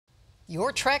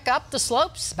Your trek up the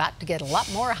slopes is about to get a lot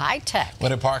more high-tech.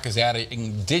 Winter Park is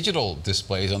adding digital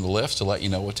displays on the lifts to let you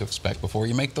know what to expect before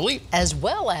you make the leap. As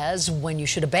well as when you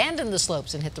should abandon the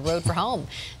slopes and hit the road for home.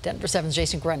 Denver 7's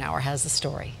Jason Gruenauer has the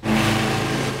story.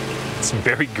 It's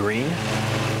very green.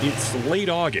 It's late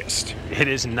August. It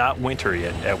is not winter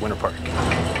yet at Winter Park.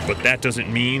 But that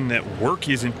doesn't mean that work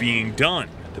isn't being done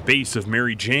at the base of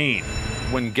Mary Jane.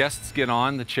 When guests get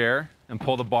on the chair and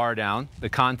pull the bar down, the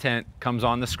content comes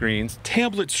on the screens.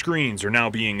 Tablet screens are now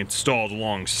being installed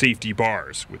along safety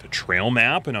bars with a trail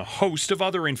map and a host of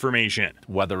other information.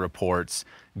 Weather reports,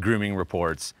 grooming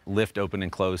reports, lift open and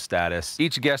closed status.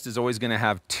 Each guest is always going to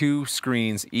have 2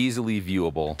 screens easily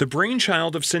viewable. The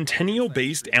brainchild of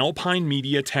Centennial-based Alpine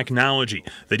Media technology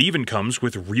that even comes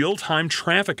with real-time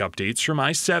traffic updates from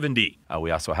I-70. We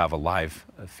also have a live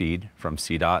feed from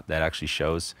CDOT that actually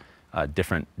shows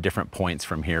different points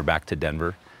from here back to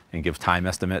Denver and gives time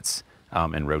estimates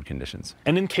and road conditions.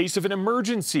 And in case of an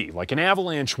emergency, like an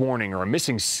avalanche warning or a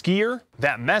missing skier,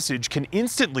 that message can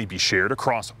instantly be shared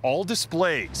across all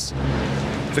displays.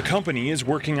 The company is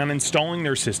working on installing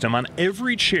their system on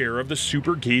every chair of the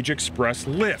Super Gauge Express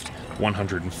lift,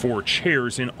 104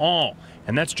 chairs in all.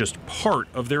 And that's just part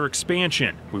of their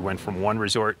expansion. We went from 1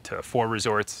 resort to 4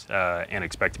 resorts and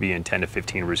expect to be in 10 to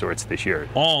 15 resorts this year.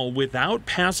 All without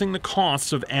passing the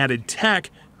costs of added tech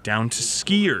down to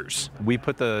skiers. We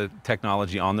put the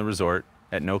technology on the resort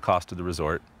at no cost to the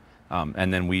resort,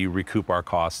 and then we recoup our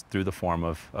costs through the form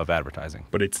of advertising.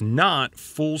 But it's not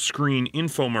full-screen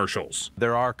infomercials.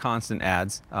 There are constant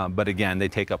ads, but again, they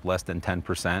take up less than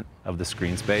 10% of the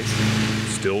screen space.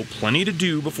 Still plenty to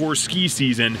do before ski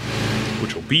season,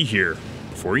 which will be here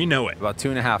before you know it. About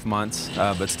 2.5 months,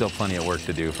 but still plenty of work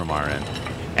to do from our end.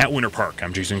 At Winter Park,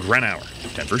 I'm Jason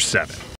Gruenauer, Denver 7.